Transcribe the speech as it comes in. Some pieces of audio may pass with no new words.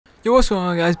Yo, what's going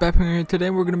on, guys? Back here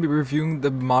today. We're gonna be reviewing the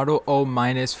Model O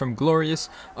minus from Glorious.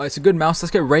 It's a good mouse.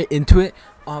 Let's get right into it.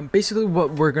 Basically,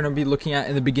 what we're gonna be looking at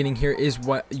in the beginning here is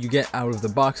what you get out of the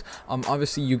box.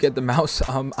 Obviously, you get the mouse.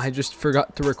 I just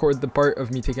forgot to record the part of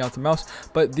me taking out the mouse,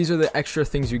 but these are the extra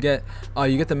things you get.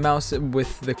 You get the mouse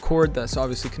with the cord that's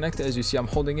obviously connected. As you see, I'm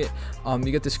holding it.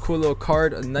 You get this cool little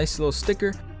card, a nice little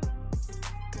sticker.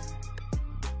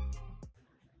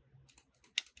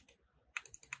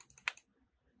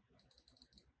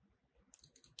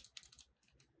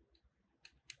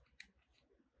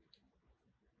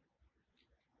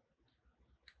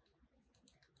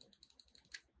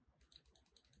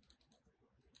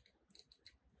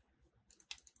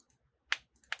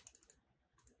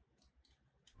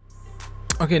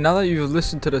 Okay, now that you've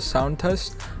listened to the sound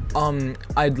test,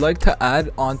 I'd like to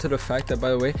add on to the fact that, by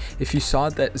the way, if you saw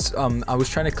that I was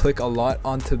trying to click a lot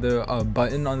onto the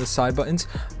button on the side buttons.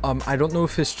 I don't know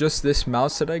if it's just this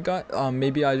mouse that I got.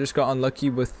 Maybe I just got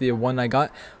unlucky with the one I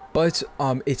got, but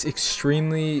it's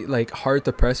extremely hard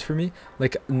to press for me.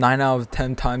 Like 9 out of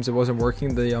 10 times it wasn't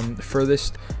working the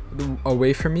furthest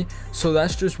away from me. So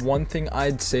that's just one thing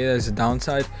I'd say as a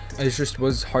downside. It just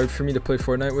was hard for me to play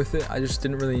Fortnite with it. I just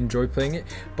didn't really enjoy playing it,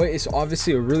 but it's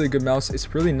obviously a really good mouse.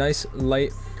 It's really nice,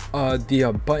 light.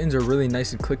 The buttons are really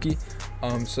nice and clicky.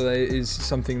 So that is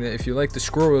something that if you like. The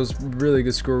scroll wheel is really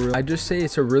good scroll wheel. I just say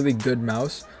it's a really good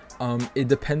mouse. It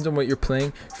depends on what you're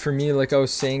playing. For me, like I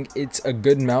was saying, it's a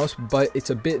good mouse, but it's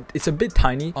a bit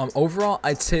tiny. Overall,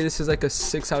 I'd say this is like a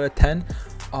 6 out of 10.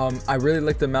 I really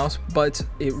like the mouse, but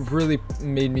it really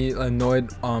made me annoyed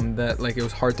that it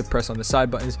was hard to press on the side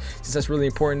buttons, since that's really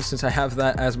important, since I have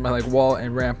that as my wall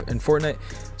and ramp in Fortnite.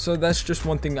 So that's just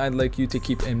one thing I'd like you to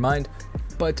keep in mind.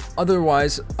 But other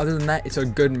than that, it's a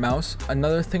good mouse.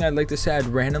 Another thing I'd like to say, I'd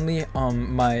randomly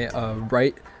my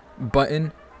right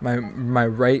button, my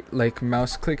right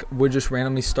mouse click would just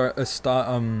randomly start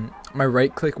my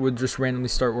right click would just randomly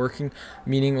start working,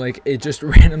 meaning it just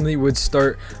randomly would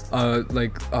start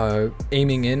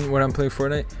aiming in when I'm playing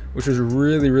Fortnite, which was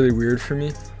really weird for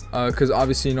me, because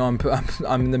obviously, you know,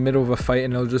 I'm in the middle of a fight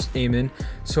and it'll just aim in.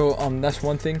 So that's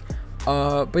one thing.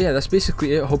 But yeah, that's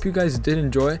basically it. Hope you guys did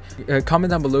enjoy.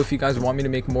 Comment down below if you guys want me to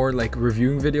make more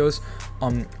reviewing videos.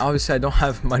 Obviously I don't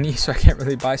have money, so I can't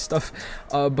really buy stuff,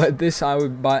 but this I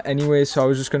would buy anyway, so I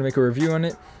was just gonna make a review on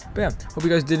it. But yeah, hope you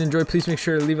guys did enjoy. Please make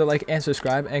sure to leave a like and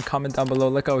subscribe, and comment down below,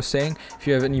 like I was saying, if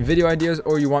you have any video ideas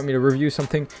or you want me to review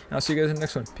something. And I'll see you guys in the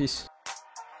next one. Peace.